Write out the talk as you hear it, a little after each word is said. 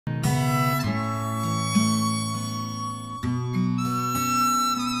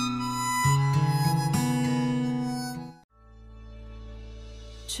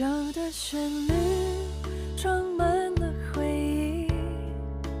旧的旋律装满了回忆，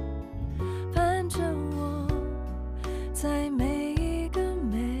伴着我，在每一个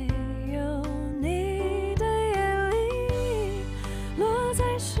没有你的夜里，落在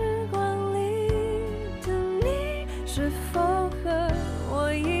时光里的你，是否和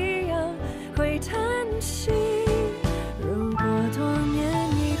我一样会叹息？如果多年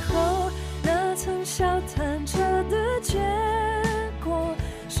以后，那曾笑谈着的结果，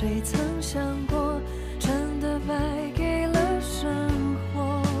谁曾想过，真的败给了生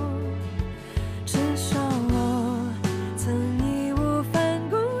活？至少我曾义无反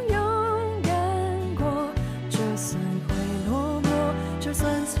顾勇敢过，就算会落寞，就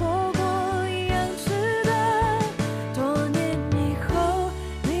算错过一样值得。多年以后，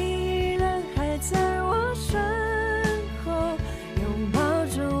你依然还在我身后，拥抱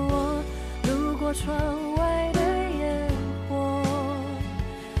着我，路过窗外的烟火，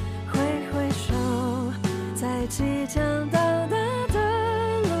挥挥手，在即将到达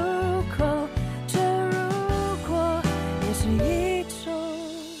的路口，这如果也是一种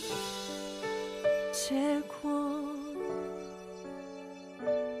结果。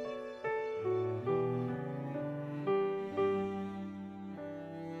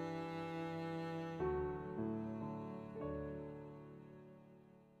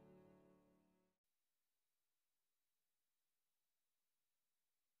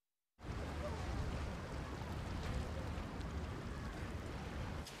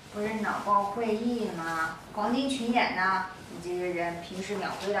不是脑报会议了吗？黄金群演呢？你这个人平时秒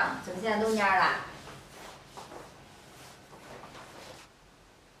回档，怎么现在都蔫了？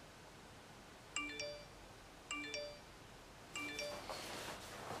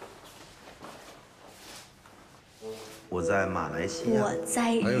我在马来西亚，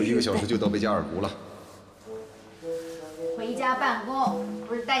还有1个小时就到贝加尔湖了。回家办公，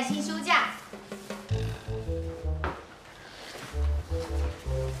不是带薪休假。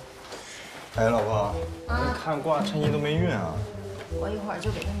哎，老婆，我看挂衬衣都没熨啊。我一会儿就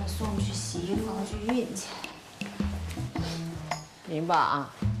给他们送去洗衣房去熨去。明白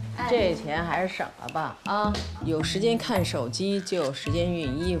啊，这钱还是省了吧啊！有时间看手机，就有时间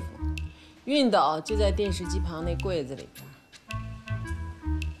熨衣服，熨斗就在电视机旁那柜子里边。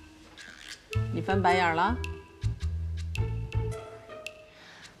你翻白眼了？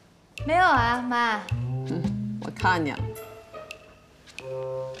没有啊，妈。我看见了。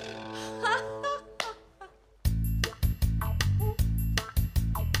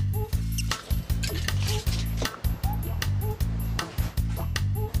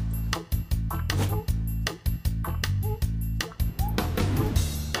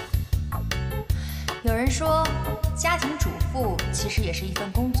有人说，家庭主妇其实也是一份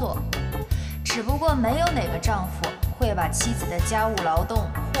工作，只不过没有哪个丈夫会把妻子的家务劳动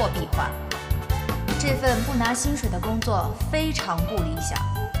货币化。这份不拿薪水的工作非常不理想，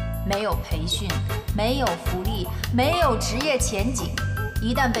没有培训，没有福利，没有职业前景，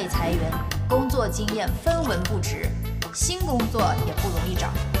一旦被裁员，工作经验分文不值，新工作也不容易找。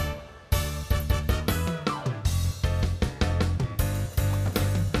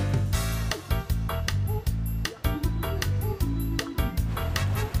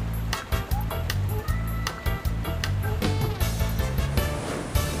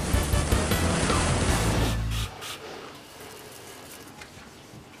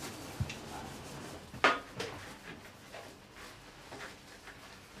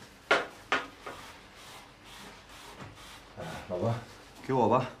老婆，给我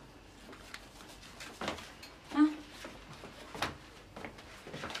吧。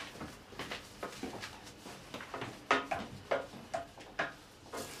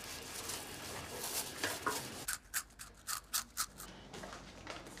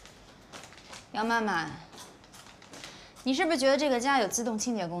杨曼曼，你是不是觉得这个家有自动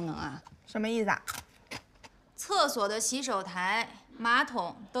清洁功能啊？什么意思啊？厕所的洗手台、马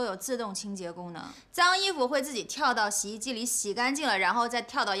桶都有自动清洁功能，脏衣服会自己跳到洗衣机里洗干净了，然后再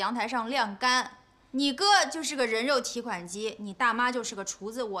跳到阳台上晾干。你哥就是个人肉提款机，你大妈就是个厨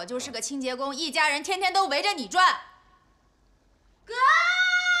子，我就是个清洁工，一家人天天都围着你转。哥，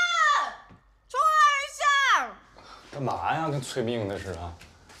出来一下！干嘛呀？跟催命的似的。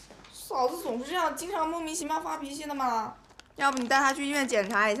嫂子总是这样，经常莫名其妙发脾气的嘛。要不你带她去医院检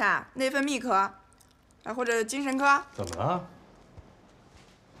查一下内分泌科，或者精神科。怎么了？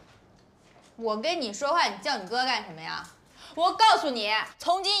我跟你说话，你叫你哥干什么呀？我告诉你，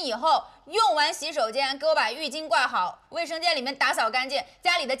从今以后，用完洗手间给我把浴巾挂好，卫生间里面打扫干净，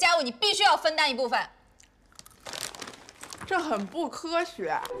家里的家务你必须要分担一部分。这很不科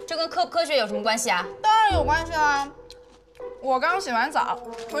学。这跟科不科学有什么关系啊？当然有关系啦。我刚洗完澡，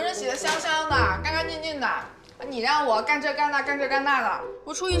浑身洗得香香的，干干净净的。你让我干这干那，干这干那的，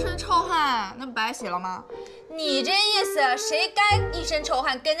我出一身臭汗，那不白洗了吗？你这意思，谁该一身臭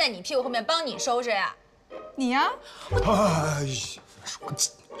汗跟在你屁股后面帮你收拾呀？你呀？哎，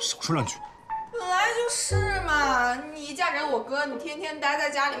少说两句。本来就是嘛，你嫁给我哥，你天天待在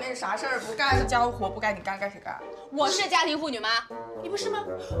家里面，啥事儿不干，家务活不干，你干谁干？我是家庭妇女吗？你不是吗？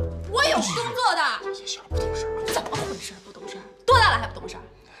我有工作的。小不懂事啊！怎么回事？不懂事？多大了还不懂事？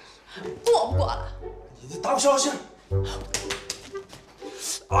过不过了？你打我消息。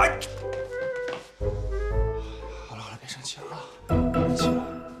哎，好了，别生气了啊，别生气了。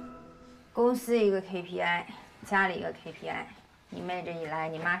公司一个 KPI， 家里一个 KPI。你妹这一来，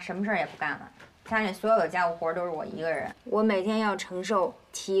你妈什么事儿也不干了，家里所有的家务活都是我一个人，我每天要承受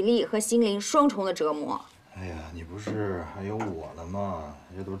体力和心灵双重的折磨。哎呀，你不是还有我呢吗？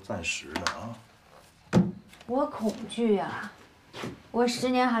这都是暂时的啊。我恐惧啊！我10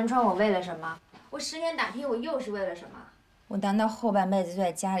年寒窗，我为了什么？我10年打拼，我又是为了什么？我难道后半辈子就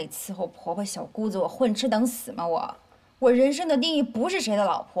在家里伺候婆婆小姑子，我混吃等死吗？我人生的定义不是谁的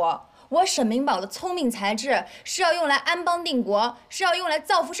老婆。我沈明宝的聪明才智是要用来安邦定国，是要用来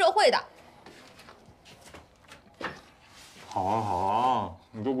造福社会的。好啊好啊，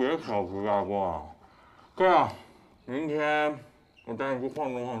你就别小题大做。这样，明天我带你去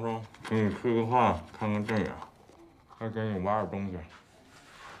晃动晃动，请你吃个饭，看看电影，还给你买点东西，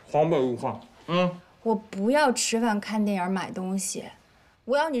黄背无话。我不要吃饭、看电影、买东西，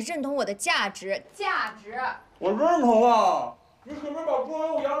我要你认同我的价值。价值。我认同啊。你沈明宝作为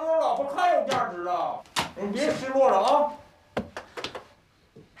我杨总的老婆太有价值了，你别失落了啊！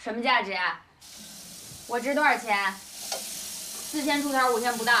什么价值啊？我值多少钱？4000出头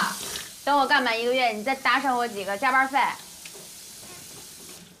，5000不到。等我干满1个月，你再打赏我几个加班费。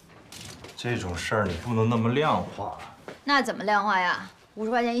这种事儿你不能那么量化。那怎么量化呀？50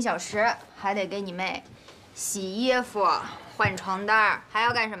块钱1小时，还得给你妹洗衣服、换床单，还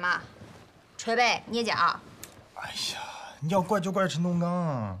要干什么？捶背、捏脚。哎呀。你要怪就怪陈东刚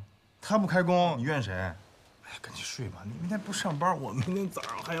啊，他不开工，你怨谁？哎，赶紧睡吧，你明天不上班，我明天早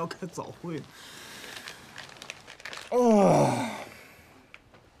上还要开早会呢。哦，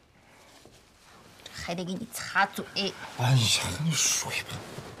还得给你擦嘴。哎呀，赶紧睡吧。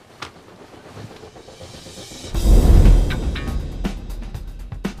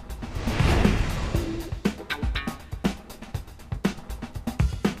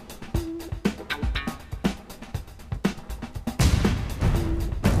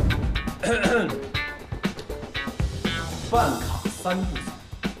办卡3步走，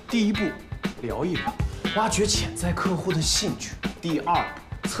第1步聊一聊，挖掘潜在客户的兴趣；第2，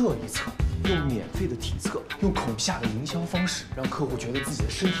测一测，用免费的体测，用恐吓的营销方式，让客户觉得自己的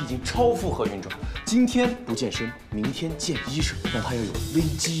身体已经超负荷运转。今天不健身，明天见医生，让他要有危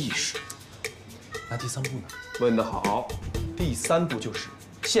机意识。那第3步呢？问得好。第3步就是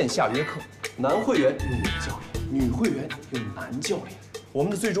线下约课，男会员用女教练，女会员用男教练。我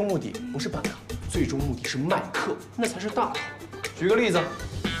们的最终目的不是办卡，最终目的是卖课，那才是大头。举个例子，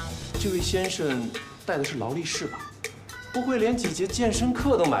这位先生带的是劳力士吧？不会连几节健身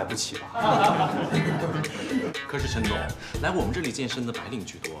课都买不起吧？可是陈总，来我们这里健身的白领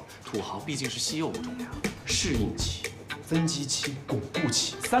居多，土豪毕竟是稀有物种呀。适应期、增肌期、巩固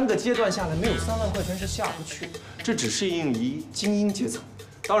期3个阶段下来，没有3万块钱是下不去。这只适应于精英阶层，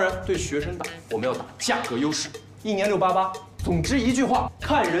当然对学生党，我们要打价格优势，1年688。总之一句话，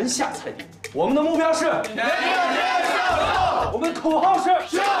看人下菜碟。我们的目标是年年上购，我们的口号是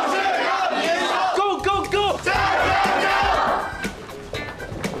就是让您上 ，Go Go Go！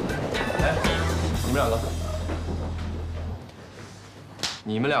 哎，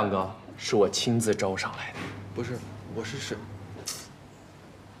你们两个是我亲自招上来的。不是，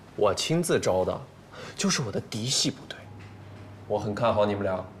我亲自招的，就是我的嫡系部队。我很看好你们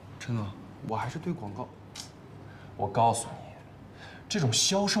俩。陈总，我还是对广告。我告诉你，这种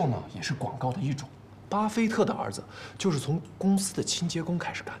销售呢，也是广告的一种。巴菲特的儿子就是从公司的清洁工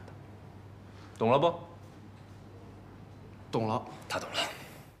开始干的，懂了不？懂了，他懂了。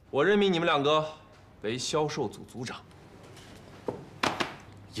我任命你们两个为销售组组长。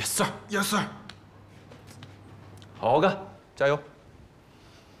Yes sir， Yes sir。好好干，加油！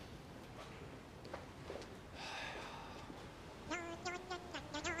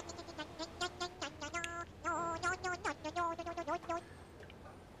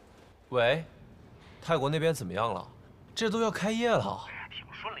喂，泰国那边怎么样了？这都要开业了。哎呀，挺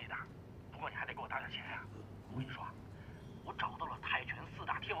顺利的，不过你还得给我打点钱呀。我跟你说，我找到了泰拳4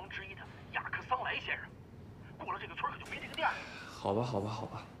大天王之一的雅克桑莱先生，过了这个村可就没这个店。好吧，好吧，好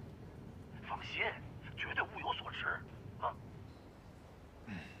吧。放心，绝对物有所值啊！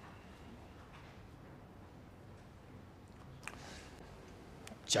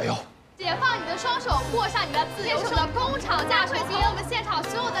加油！解放你的双手，过上你的自由生活。工厂大会给我们现场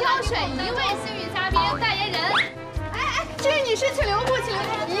所有的挑选1位幸运嘉宾代言人。哎，这位女士，请留步，请留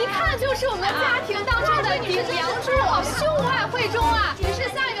步！一看就是我们家庭当中的顶梁柱，兄爱会中啊！女士，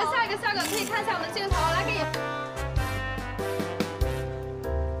下一个，可以看一下我们的镜头，来给你。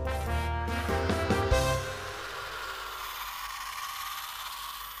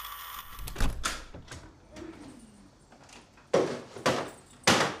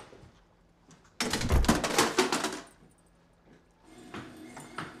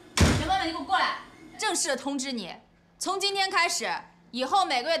 正式通知你，从今天开始，以后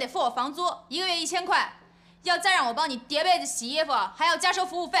每个月得付我房租，1个月1000块，要再让我帮你叠被子、洗衣服，还要加收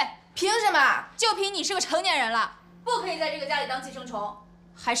服务费。凭什么？就凭你是个成年人了，不可以在这个家里当寄生虫，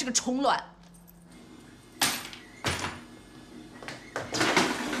还是个虫卵。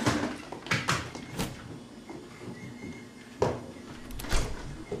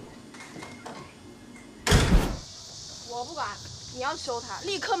我不管，你要休他，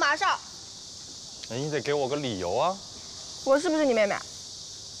立刻马上。 那你得给我个理由啊！我是不是你妹妹？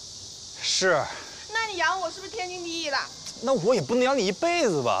是。那你养我是不是天经地义的？那我也不能养你一辈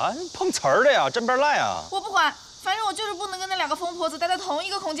子吧？碰瓷儿的呀，沾边赖啊！我不管，反正我就是不能跟那2个疯婆子待在同一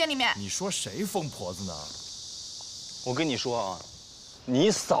个空间里面。你说谁疯婆子呢？我跟你说啊，你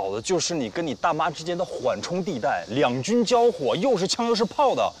嫂子就是你跟你大妈之间的缓冲地带，两军交火，又是枪又是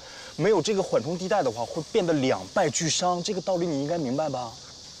炮的，没有这个缓冲地带的话，会变得两败俱伤。这个道理你应该明白吧？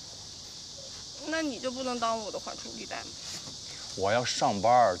 那你就不能当我的缓冲地带吗？我要上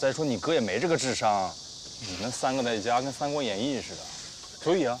班，再说你哥也没这个智商，你们3个在家跟《三国演义》似的，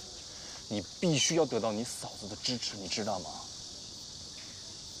所以啊，你必须要得到你嫂子的支持，你知道吗？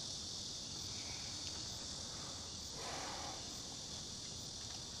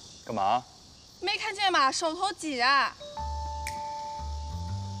干嘛？没看见吗？手头紧啊！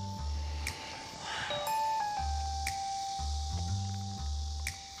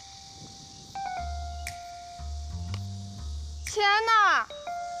钱呢？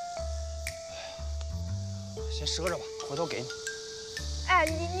先赊着吧，回头给你。哎，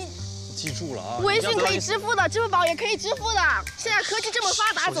你记住了啊！微信可以支付的，支付宝也可以支付的。现在科技这么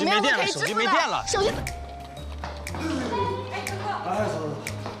发达，怎么样都可以支付的。手机没电了，手机。哎，走。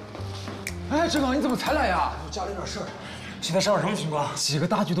哎，志刚，你怎么才来呀？家里有点事儿。现在上面什么情况？几个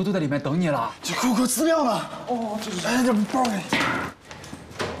大巨头都在里面等你了。这顾客资料呢？哦，这哎，这包给你。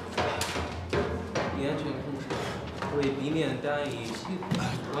 严惩控制，为避免单一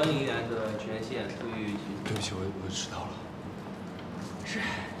管理员的权限不予。对不起，我迟到了。是，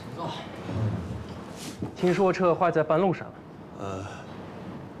请坐。听说车坏在半路上。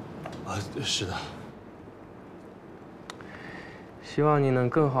是的。希望你能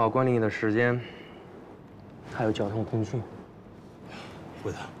更好管理你的时间，还有交通工具。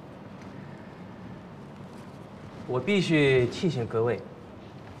会的。我必须提醒各位。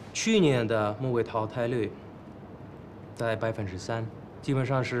 去年的末位淘汰率在3%，基本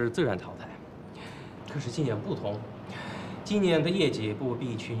上是自然淘汰。可是今年不同，今年的业绩不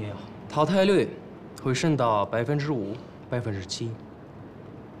比去年好，淘汰率会升到5%、7%，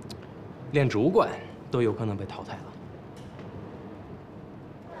连主管都有可能被淘汰了。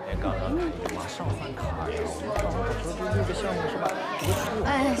马上翻卡，这个项目是吧？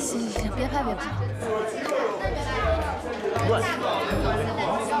哎，行，别拍。乱。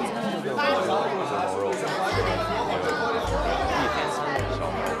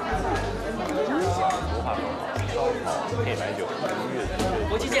 配白酒，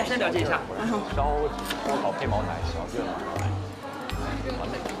国际健身了解一下。烧烤配茅台，小月老完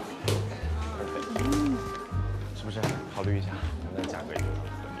美，是不是？考虑一下，那价格也就是合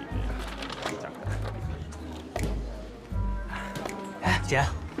理的呀，价格太合理。哎，姐，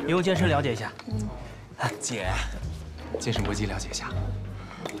游泳健身了解一下。姐，健身国际了解一下。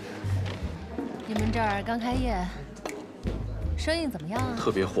你们这儿刚开业，生意怎么样啊？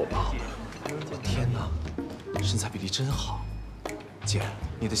特别火爆。天哪，身材比例真好。姐，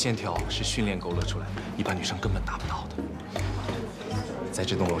你的线条是训练勾勒出来的，一般女生根本达不到的。在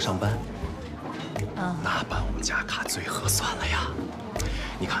这栋楼上班，那办我们家卡最合算了呀。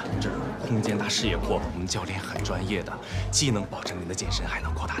你看这儿空间大，视野阔，我们教练很专业的，既能保证你的健身，还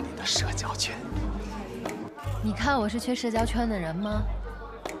能扩大你的社交圈。你看我是缺社交圈的人吗？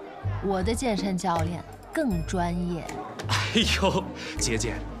我的健身教练更专业。哎呦，姐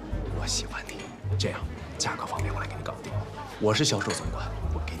姐，我喜欢你。这样，价格方面我来给你搞定。我是销售总管，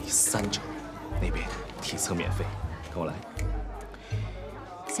我给你3折，那边体测免费，跟我来。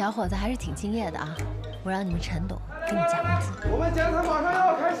小伙子还是挺敬业的啊，我让你们陈董给你加工资。我们检测马上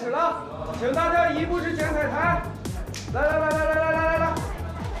要开始了，请大家移步至检采台。来，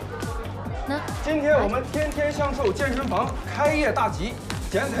今天我们天天享受健身房开业大吉，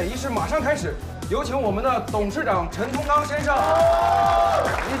剪彩仪式马上开始，有请我们的董事长陈彤刚先生，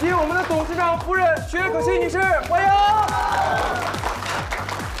以及我们的董事长夫人薛可欣女士，欢迎。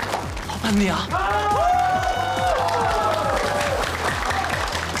老板娘。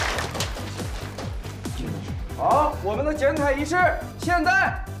好，我们的剪彩仪式现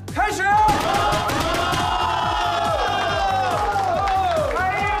在开始。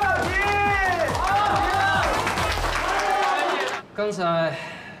刚才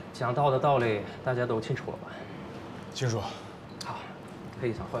讲到的道理，大家都清楚了吧？清楚。好，可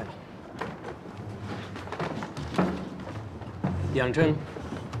以散会了。杨真，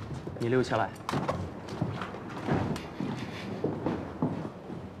你留下来。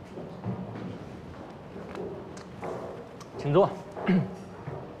请坐。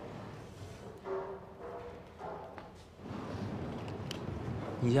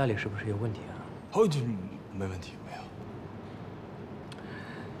你家里是不是有问题啊？哦，这没问题，没有。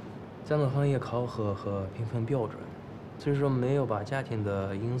咱们行业考核和评分标准，虽说没有把家庭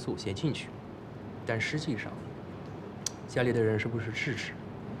的因素写进去，但实际上，家里的人是不是支持，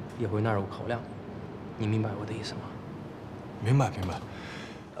也会纳入考量。你明白我的意思吗？明白，明白。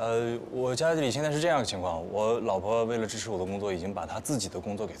我家里现在是这样的情况，我老婆为了支持我的工作，已经把她自己的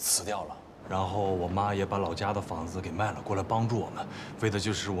工作给辞掉了。然后我妈也把老家的房子给卖了，过来帮助我们，为的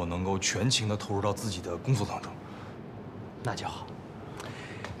就是我能够全情的投入到自己的工作当中。那就好。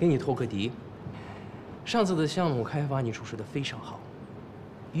给你透个底，上次的项目开发你处理得非常好，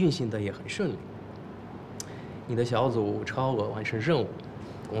运行的也很顺利。你的小组超额完成任务，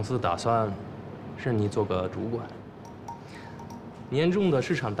公司打算升你做个主管。年终的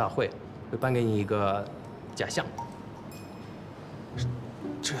市场大会会颁给你一个奖项。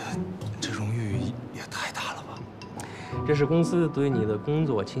这荣誉也太大了吧！这是公司对你的工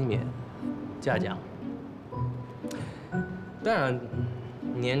作勤勉嘉奖。当然，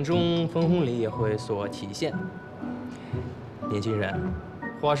年终分红里也会所体现。年轻人，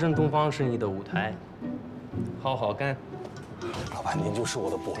华盛东方是你的舞台，好好干。老板，您就是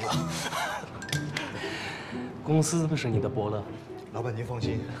我的伯乐。公司不是你的伯乐。老板您放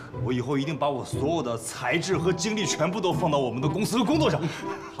心，我以后一定把我所有的才智和精力全部都放到我们的公司的工作上。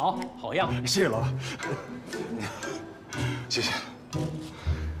好，好样！谢谢老板，谢谢。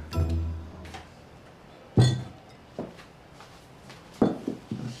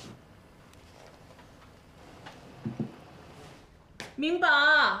明宝，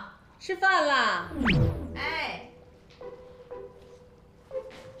吃饭啦！哎。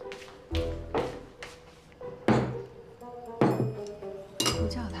不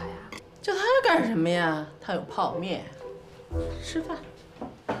叫他呀？叫他干什么呀？他有泡面。吃饭。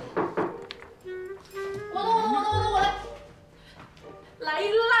我来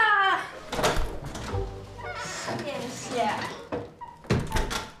啦！谢谢。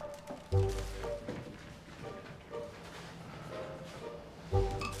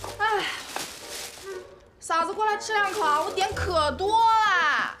哎，嫂子过来吃两口啊！我点可多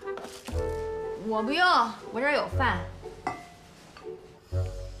啦。我不用，我这儿有饭。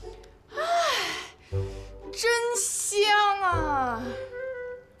哎，真香啊！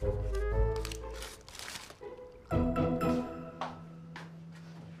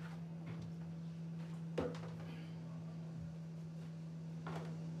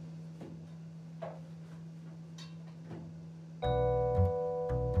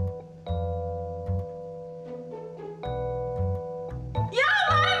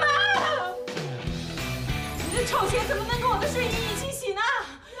臭钱怎么能跟我的睡衣一起洗呢？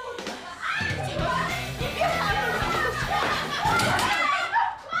你别打了！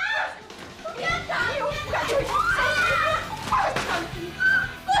别打！你又不敢退出！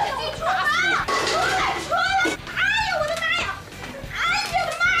过去进去啊！出来！哎呀，我的妈呀！哎呀，我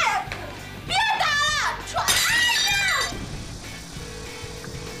的妈呀！别打了！哎呀！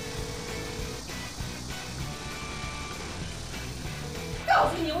告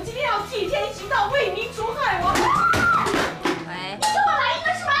诉你，我今天要替天行道，为民除害。喂，你跟我来一个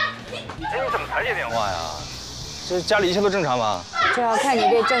什么？哎，你怎么才接电话呀？这家里一切都正常吗？这要看你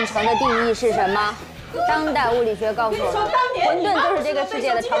对正常的定义是什么。当代物理学告诉我们，混沌就是这个世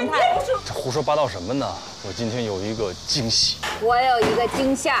界的常态。这胡说八道什么呢？我今天有一个惊喜。我有一个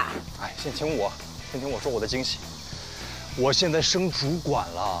惊吓。哎，先听我说我的惊喜。我现在升主管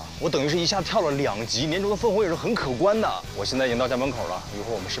了，我等于是一下跳了2级，年终的分红也是很可观的。我现在已经到家门口了，一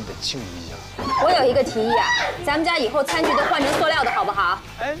会儿我们是不是得庆祝一下？我有一个提议啊，咱们家以后餐具都换成塑料的好不好？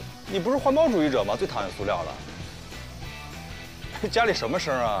哎，你不是环保主义者吗？最讨厌塑料了。家里什么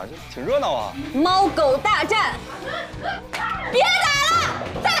声啊？这挺热闹啊！猫狗大战！别打了，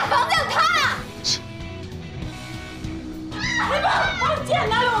咱俩房子要塌了！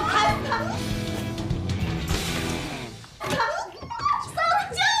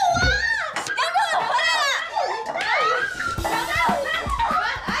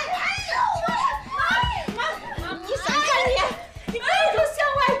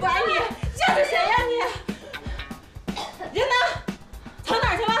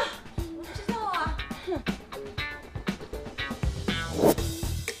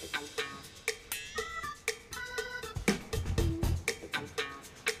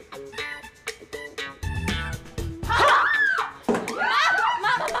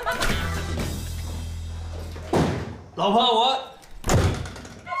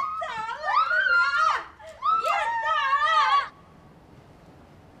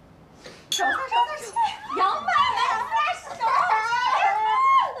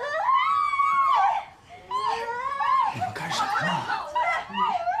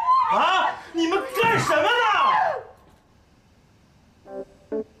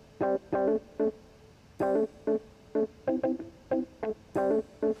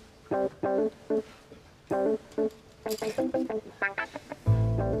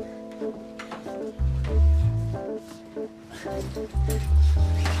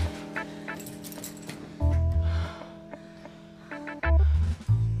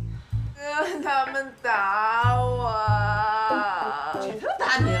他们打我。谁说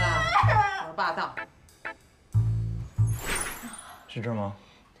打你了？王八蛋！是这吗？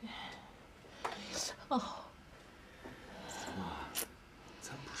哦。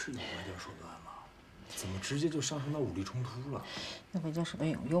咱不是有外交手段吗？怎么直接就上升到武力冲突了？那外交手段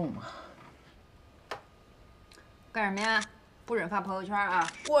有用吗？干什么呀？不准发朋友圈啊！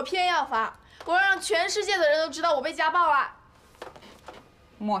我偏要发，我要让全世界的人都知道我被家暴了。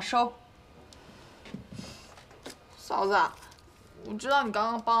没收。嫂子，我知道你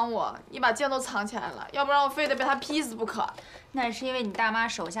刚刚帮我，你把剑都藏起来了，要不然我非得被他劈死不可。那是因为你大妈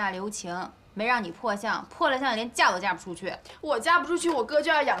手下留情，没让你破相，破了相连嫁都嫁不出去。我嫁不出去，我哥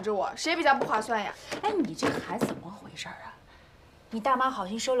就要养着我，谁比较不划算呀？哎，你这孩子怎么回事啊？你大妈好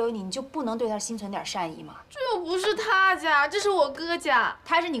心收留你，你就不能对她心存点善意吗？这又不是他家，这是我哥家。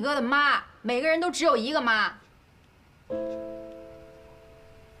她是你哥的妈，每个人都只有一个妈。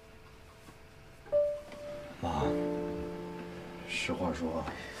妈，实话说，我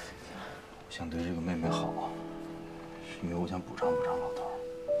想对这个妹妹好，是因为我想补偿补偿老头。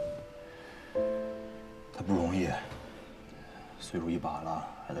他不容易，岁数一把了，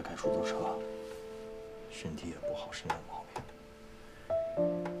还得开出租车，身体也不好，身上有毛病。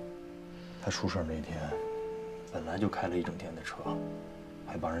他出事那天，本来就开了一整天的车，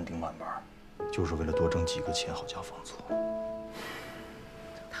还帮人顶晚班，就是为了多挣几个钱好交房租。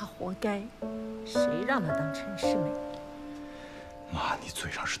他活该，谁让他当陈世美？妈，你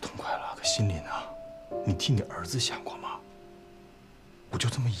嘴上是痛快了，可心里呢？你替你儿子想过吗？我就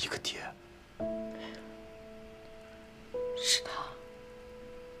这么一个爹。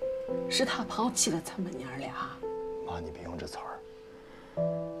是他抛弃了咱们娘俩。妈，你别用这词儿。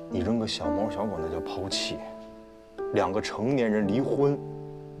你扔个小猫小狗那叫抛弃，两个成年人离婚，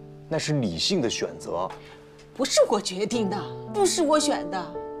那是理性的选择。不是我决定的，不是我选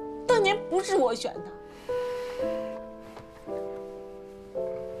的，当年不是我选的。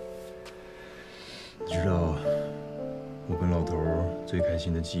你知道我跟老头最开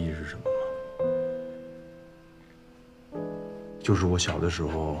心的记忆是什么吗？就是我小的时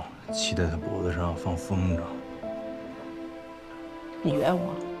候骑在他脖子上放风筝。你怨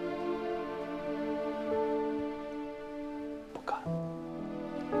我？不敢。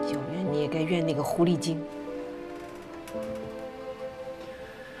要怨你也该怨那个狐狸精。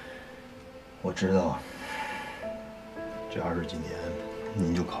我知道，这20几年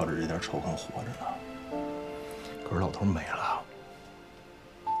您就靠着这点仇恨活着呢。可是老头没了，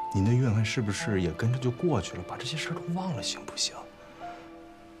您的怨恨是不是也跟着就过去了？把这些事儿都忘了，行不行？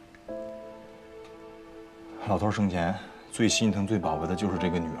老头生前最心疼、最宝贝的就是这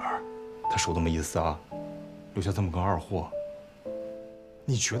个女儿，他手都没一撒，留下这么个二货。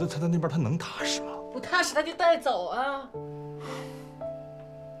你觉得他在那边他能踏实吗？不踏实他就带走啊！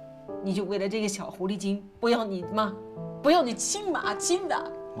你就为了这个小狐狸精不要你妈，不要你亲妈亲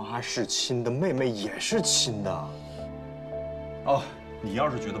的？妈是亲的，妹妹也是亲的。哦，你要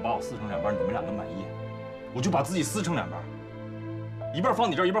是觉得把我撕成两半，你们两个满意，我就把自己撕成两半，一半放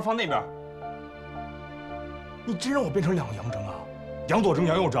你这儿，一半放那边。你真让我变成两个杨争啊？杨左争，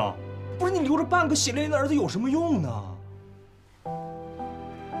杨右争？不是你留着半个血淋淋的儿子有什么用呢？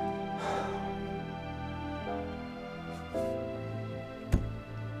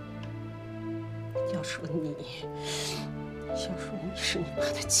要说你是你妈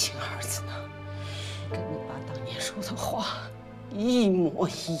的亲儿子呢，跟你爸当年说的话一模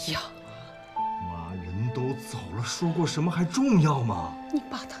一样。妈，人都走了，说过什么还重要吗？你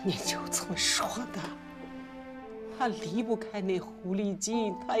爸当年就这么说的。他离不开那狐狸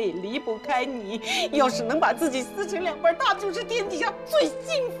精，他也离不开你。要是能把自己撕成两半，他就是天底下最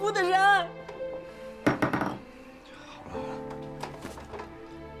幸福的人。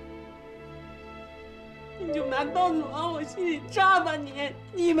你就拿刀子往我心里扎吧，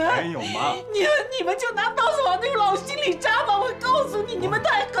你们没有妈，你们就拿刀子往那个老心里扎吧！我告诉你，你们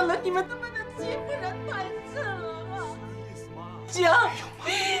太狠了，你们他妈的欺负人太甚了！行，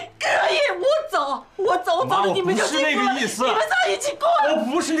可以，我走了，你们就不是那个意思，你们仨一起滚！我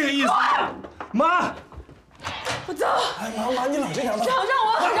不是那个意思，妈。我走。哎，妈，你冷静点吧。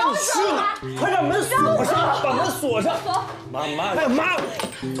让我走！快把门锁上，把门锁上。妈，哎，妈，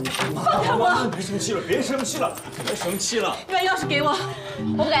放开我！别生气了，别生气了，别生气了。你把钥匙给我，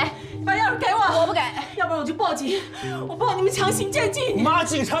我不给。你把钥匙给我，我不给。要不然我就报警，我报你们强行监禁。妈，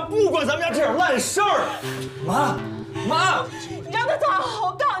警察不管咱们家这点烂事儿。妈，你让他走，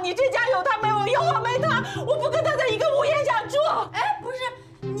我告诉你，这家有他没我，有我没他，我不跟他在一个屋檐下住。哎，不是，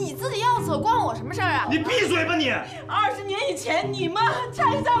你自己要走诉我，关我什么事儿啊？你闭嘴吧你！20年以前你妈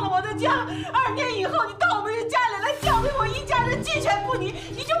拆散了我的家，2年以后你到我们这家里来教给我一家人鸡犬不宁，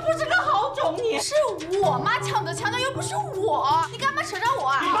你就不是个好种你。是我妈抢的，又不是我，你干嘛扯上我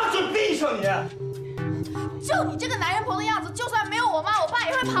啊？你把嘴闭上你！就你这个男人婆的样子，就算没有我妈，我爸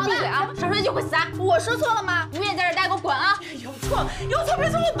也会跑的。闭嘴啊！少说就会死啊！我说错了吗？不愿意在这待，给我滚啊！有错，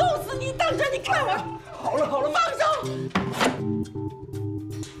别说我弄死你！当着你看我！好了，放手！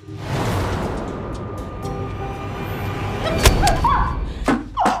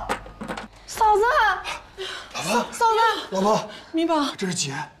嫂子，嫂子，老婆，明宝，这是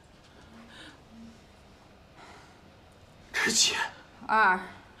姐，这是姐。二。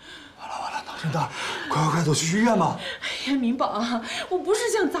完了，脑震荡，快走去医院吧。哎呀，明宝啊，我不是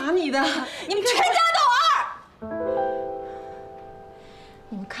想砸你的，你们全家都二。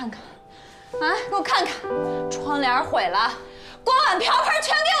你们看看，啊，给我看看，窗帘毁了，锅碗瓢盆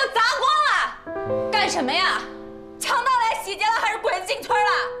全给我砸光了，干什么呀？强盗来洗劫了，还是鬼子进村了？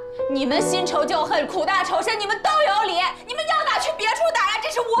你们新仇旧恨，苦大仇深，你们都有理。你们要打去别处打呀，这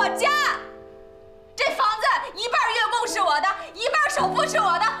是我家。这房子一半月供是我的，一半首付是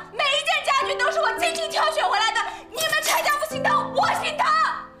我的，每一件家具都是我精心挑选回来的。你们拆家不心疼，我心疼。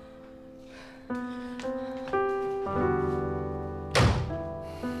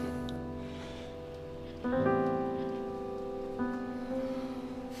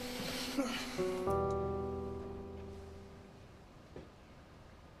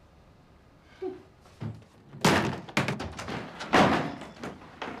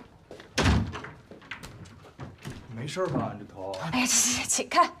没事吧？你这头？哎呀，起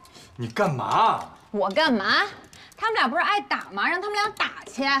开！你干嘛？我干嘛？他们俩不是爱打吗？让他们俩打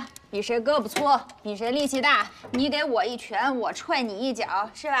去，比谁胳膊粗，比谁力气大。你给我一拳，我踹你一脚，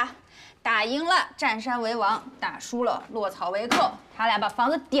是吧？打赢了占山为王，打输了落草为寇。他俩把房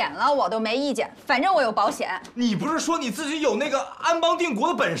子点了，我都没意见，反正我有保险。你不是说你自己有那个安邦定国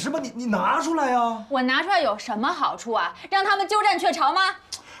的本事吗？你拿出来呀！我拿出来有什么好处啊？让他们鸠占鹊巢吗？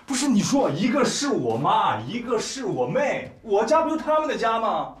不是，你说一个是我妈，一个是我妹，我家不就他们的家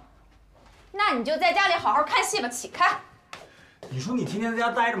吗？那你就在家里好好看戏吧，起开！你说你天天在家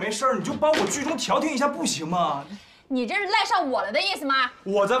待着没事儿，你就帮我剧中调停一下不行吗？你这是赖上我了的意思吗？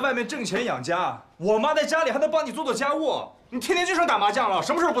我在外面挣钱养家，我妈在家里还能帮你做家务，你天天就剩打麻将了，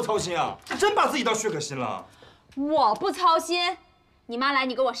什么事儿不操心啊？真把自己当薛可欣了？我不操心。你妈来，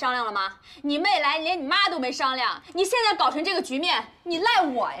你跟我商量了吗？你妹来，连你妈都没商量。你现在搞成这个局面，你赖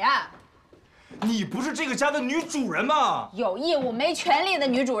我呀！你不是这个家的女主人吗？有义务没权利的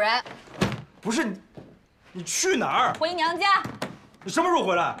女主人。不是你去哪儿？回娘家。你什么时候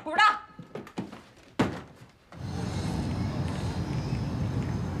回来？不知道。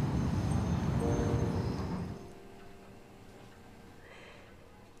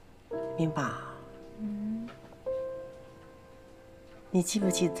明宝，你记不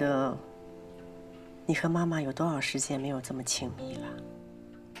记得你和妈妈有多少时间没有这么亲密了？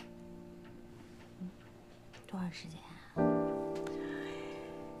多少时间啊？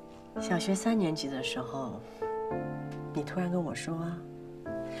小学3年级的时候，你突然跟我说，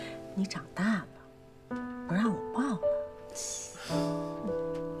你长大了，不让我抱了。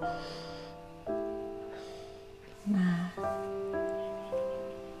妈，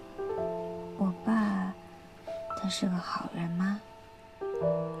我爸他是个好人吗？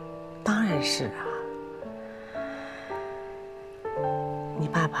当然是啊，你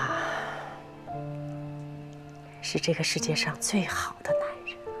爸爸是这个世界上最好的男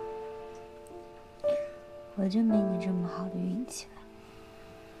人。我真没你这么好的运气了。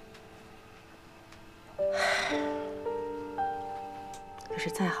可是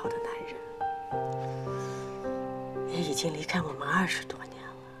再好的男人，也已经离开我们20多年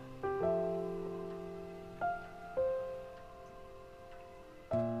了。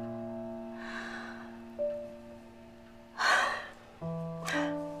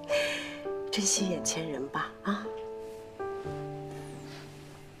珍惜眼前人吧，啊！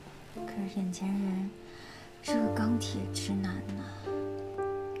可是眼前人是个钢铁直男呢。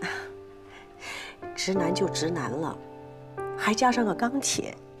直男就直男了，还加上个钢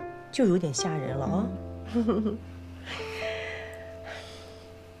铁，就有点吓人了啊！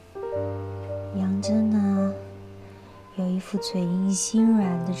杨真呢，有一副嘴硬心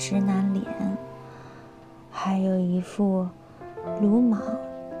软的直男脸，还有一副鲁莽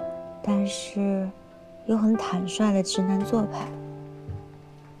但是又很坦率的直男做派，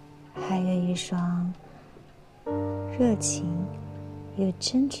还有一双热情又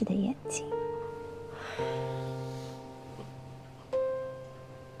真挚的眼睛。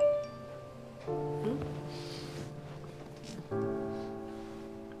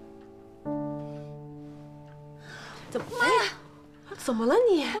怎么？哎呀，怎么了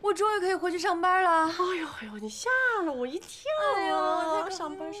你？我终于可以回去上班了。哎呦，你吓了我一跳啊！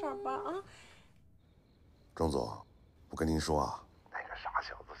上班啊！钟总，我跟您说啊，那个傻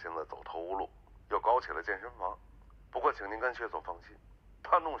小子现在走投无路，又搞起了健身房。不过请您跟薛总放心，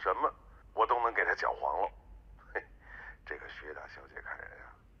他弄什么我都能给他搅黄了。嘿，这个薛大小姐看人呀，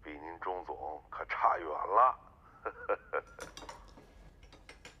比您钟总可差远了。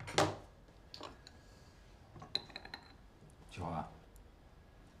菊花，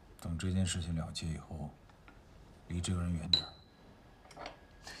等这件事情了结以后，离这个人远点。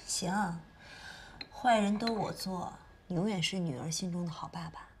行，坏人都我做，你永远是女儿心中的好爸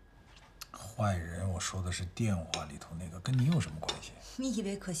爸。坏人，我说的是电话里头那个，跟你有什么关系？你以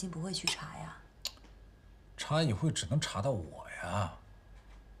为可心不会去查呀？查也会，只能查到我呀，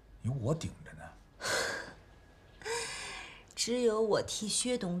有我顶着呢。只有我替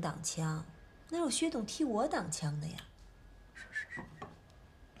薛董挡枪，哪有薛董替我挡枪的呀？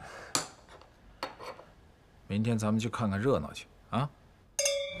明天咱们去看看热闹去啊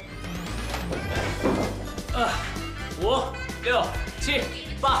！5、6、7、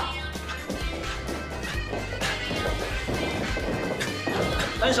8，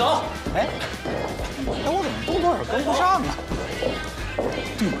单手。哎，我怎么动作有点跟不上啊？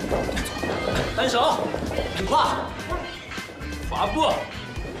单手，举胯，滑步。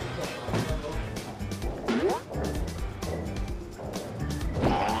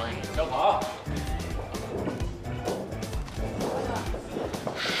小跑。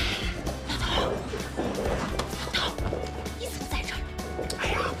你怎么在这儿？哎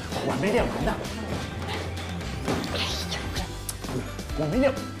呀，我没练完呢。我没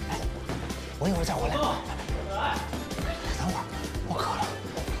练。哎，我一会儿再回来。等会儿，我渴了。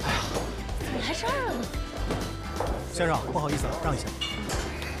哎呀，怎么来这儿了呢？先生，不好意思，让一下。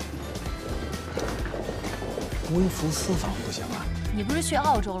微服私访不行啊。你不是去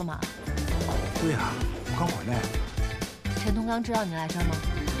澳洲了吗？对呀，我刚回来。陈同刚知道你来这儿吗？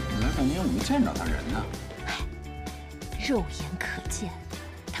来半年，我没见着他人呢。肉眼可见，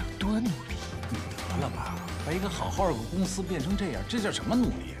他有多努力。得了吧，把一个好好的公司变成这样，这叫什么努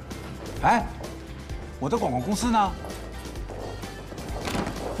力啊？哎，我的广告公司呢？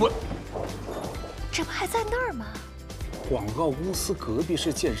这不还在那儿吗？广告公司隔壁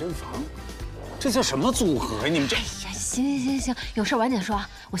是健身房，这叫什么组合呀？你们这……哎呀，行，有事晚点说啊，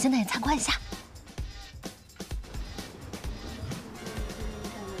我先带你参观一下。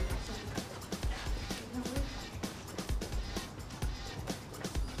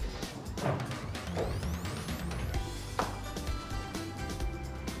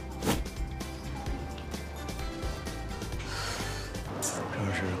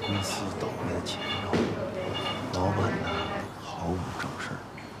这是公司倒闭的前兆，老板呢毫无正事，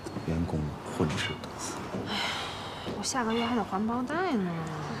员工混吃等死。我下个月还得还包贷呢。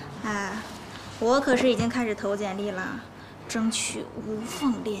哎，我可是已经开始投简历了，争取无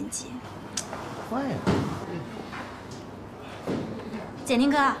缝链接。坏呀！简宁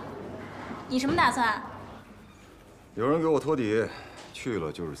哥，你什么打算？有人给我托底，去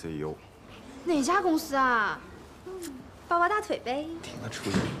了就是 CEO。哪家公司啊？抱抱大腿呗。听他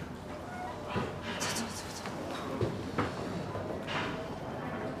吹。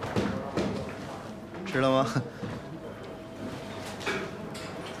吃了吗？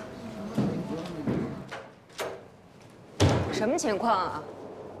什么情况啊？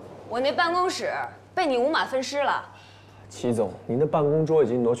我那办公室被你五马分尸了。齐总，您的办公桌已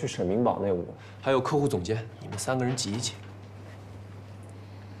经挪去沈明宝那屋，还有客户总监，你们3个人挤一挤。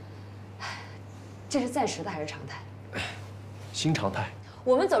这是暂时的还是常态？新常态。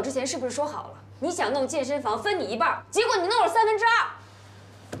我们走之前是不是说好了，你想弄健身房分你一半，结果你弄了2/3。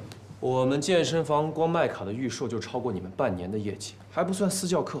我们健身房光卖卡的预售就超过你们半年的业绩，还不算私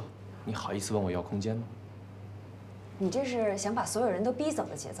教课，你好意思问我要空间吗？你这是想把所有人都逼走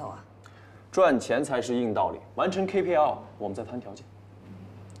的节奏啊？赚钱才是硬道理，完成 KPI 我们再谈条件。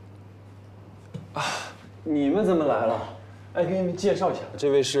啊，你们怎么来了？哎，给你们介绍一下，这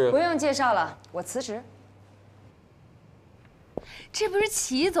位是……不用介绍了，我辞职。这不是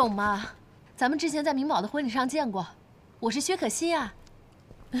齐总吗？咱们之前在明宝的婚礼上见过，我是薛可欣啊。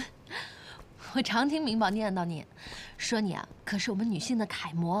我常听明宝念叨你，说你啊可是我们女性的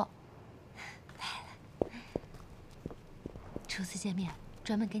楷模。来，初次见面，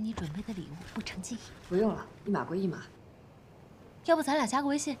专门给你准备的礼物不成敬意。不用了，一码归一码。要不咱俩加个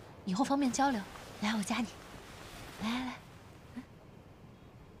微信，以后方便交流。来，我加你。来。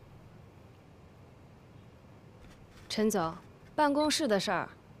陈总，办公室的事儿，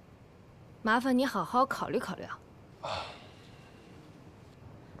麻烦你好好考虑考虑啊。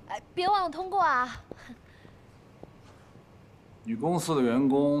哎，别忘了通过啊！你公司的员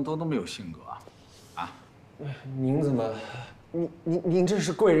工都那么有性格啊？您怎么，您这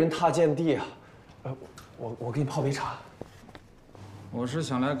是贵人踏践地啊！我给你泡杯茶。我是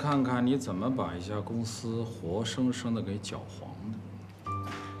想来看看你怎么把一家公司活生生的给搅黄的。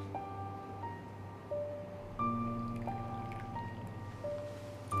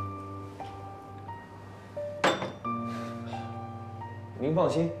您放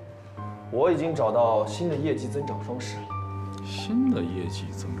心，我已经找到新的业绩增长方式了。新的业绩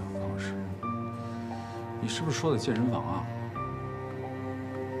增长方式？你是不是说的健身房啊？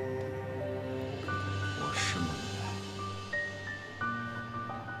我拭目以待。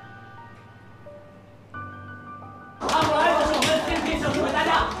看过来，这是我们今天想为大家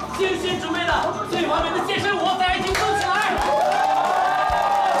精心准备的最完美的健身舞，大家一起动起来！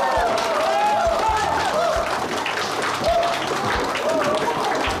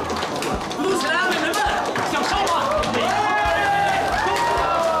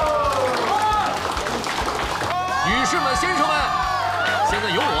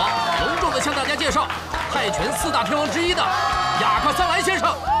 向大家介绍泰拳4大天王之一的雅克桑莱先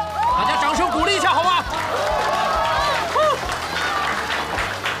生，大家掌声鼓励一下好吗？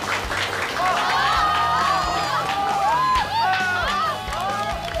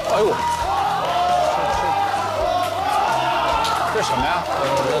哎呦，这什么呀？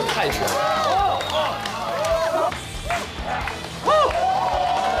泰拳。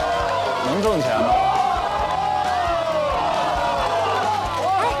能挣钱吗？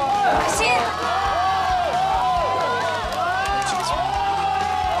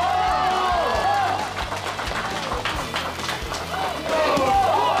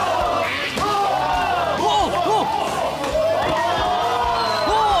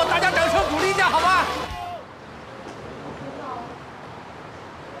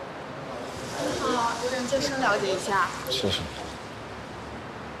 了解一下，谢谢。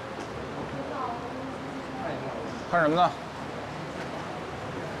看什么呢？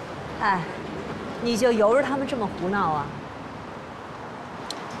哎，你就由着他们这么胡闹啊？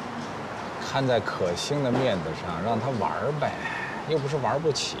看在可心的面子上，让他玩呗，又不是玩不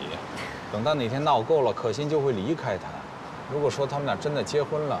起。等到哪天闹够了，可心就会离开他。如果说他们俩真的结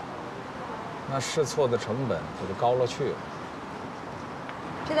婚了，那试错的成本可就高了去了。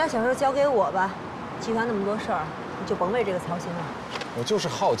这点小事交给我吧。 集团那么多事儿，你就甭为这个操心了。我就是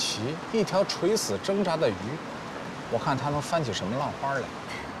好奇，一条垂死挣扎的鱼，我看它能翻起什么浪花来。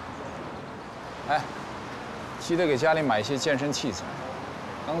哎，记得给家里买一些健身器材。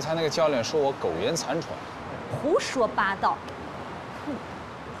刚才那个教练说我苟延残喘。胡说八道！哼。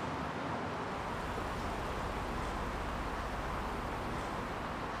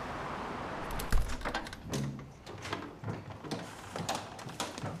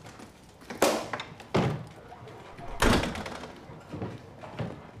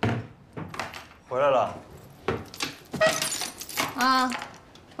回来了。啊，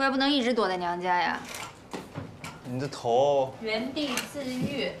我也不能一直躲在娘家呀。你的头原地自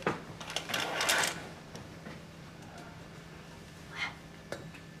愈。你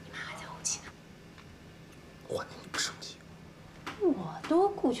妈还在后期呢。换你不生气。我多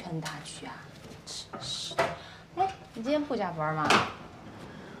顾全大局啊！真是。哎，你今天不加班吗？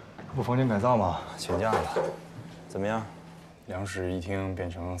不房间改造嘛，请假了。怎么样？2室1厅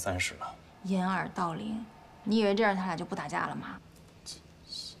变成3室了。 掩耳盗铃，你以为这样他俩就不打架了吗？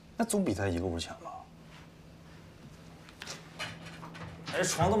那总比在一个屋强吧？哎，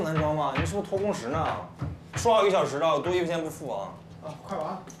床这么难装吗？你是不是偷工时呢？说好1个小时的，多衣服钱不付啊！啊，快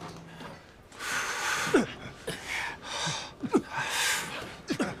完。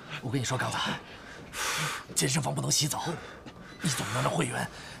我跟你说，刚才健身房不能洗澡，你总不能让会员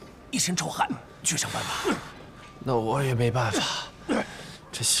一身臭汗去上班吧？那我也没办法。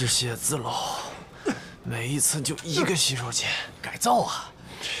 这是写字楼，每一次就1个洗手间，改造啊，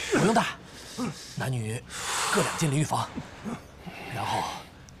不用大，男女各2间淋浴房，然后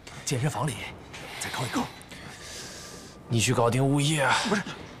健身房里再搞一搞。你去搞定物业啊？不是，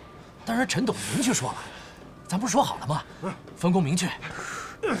当然陈董明确说了，咱不是说好了吗？分工明确，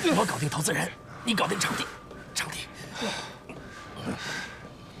我搞定投资人，你搞定场地，场地。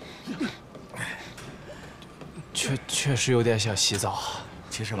确实有点想洗澡。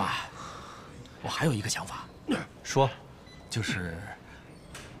 其实吧，我还有一个想法，说，就是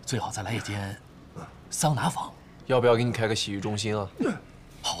最好再来一间桑拿房。要不要给你开个洗浴中心啊？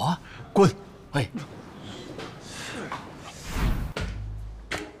好啊，滚！哎，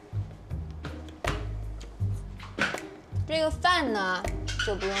这个饭呢，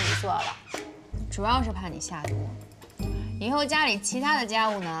就不用你做了，主要是怕你下毒。以后家里其他的家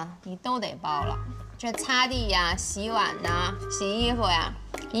务呢，你都得包了。这擦地呀、洗碗呐、洗衣服呀，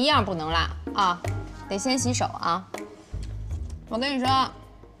一样不能落啊，得先洗手啊。我跟你说，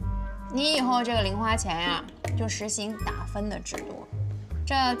你以后这个零花钱呀，就实行打分的制度。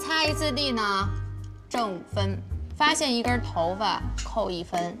这擦一次地呢，挣5分；发现一根头发，扣1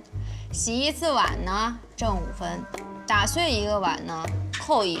分；洗一次碗呢，挣5分；打碎一个碗呢，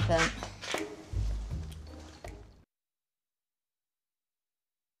扣1分。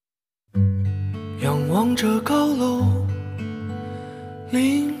 仰望着高楼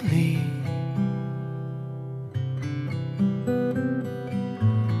林立，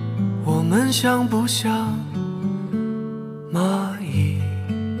我们像不像蚂蚁？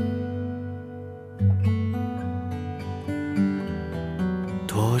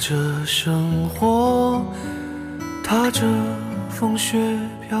躲着生活，踏着风雪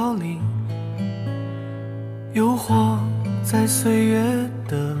飘零，游晃在岁月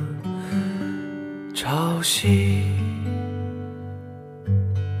的 潮汐，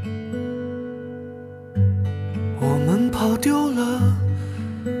我们跑丢了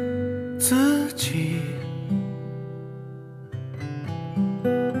自己，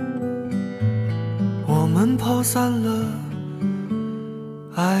我们跑散了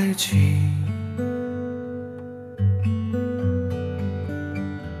爱情。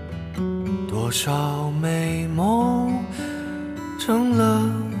多少美梦成了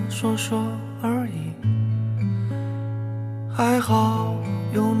说说而已。 还好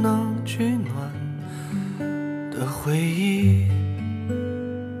有能取暖的回忆，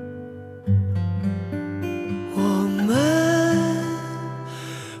我们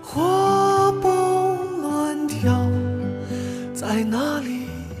活蹦乱跳在哪里，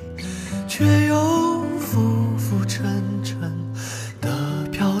却又浮浮沉沉的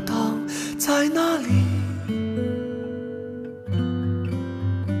飘荡在哪里？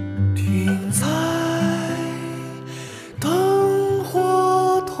停在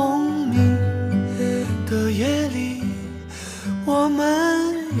我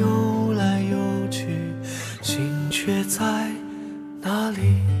们游来游去，心却在哪里？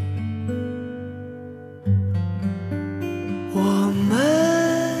我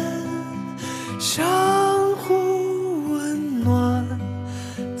们相互温暖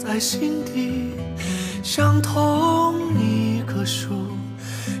在心底，像同一棵树，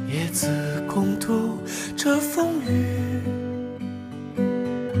叶子共度这风雨。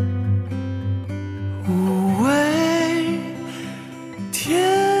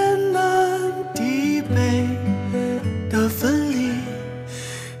 天南地北的分离，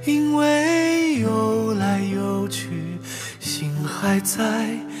因为游来游去，心还在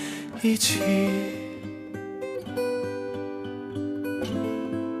一起。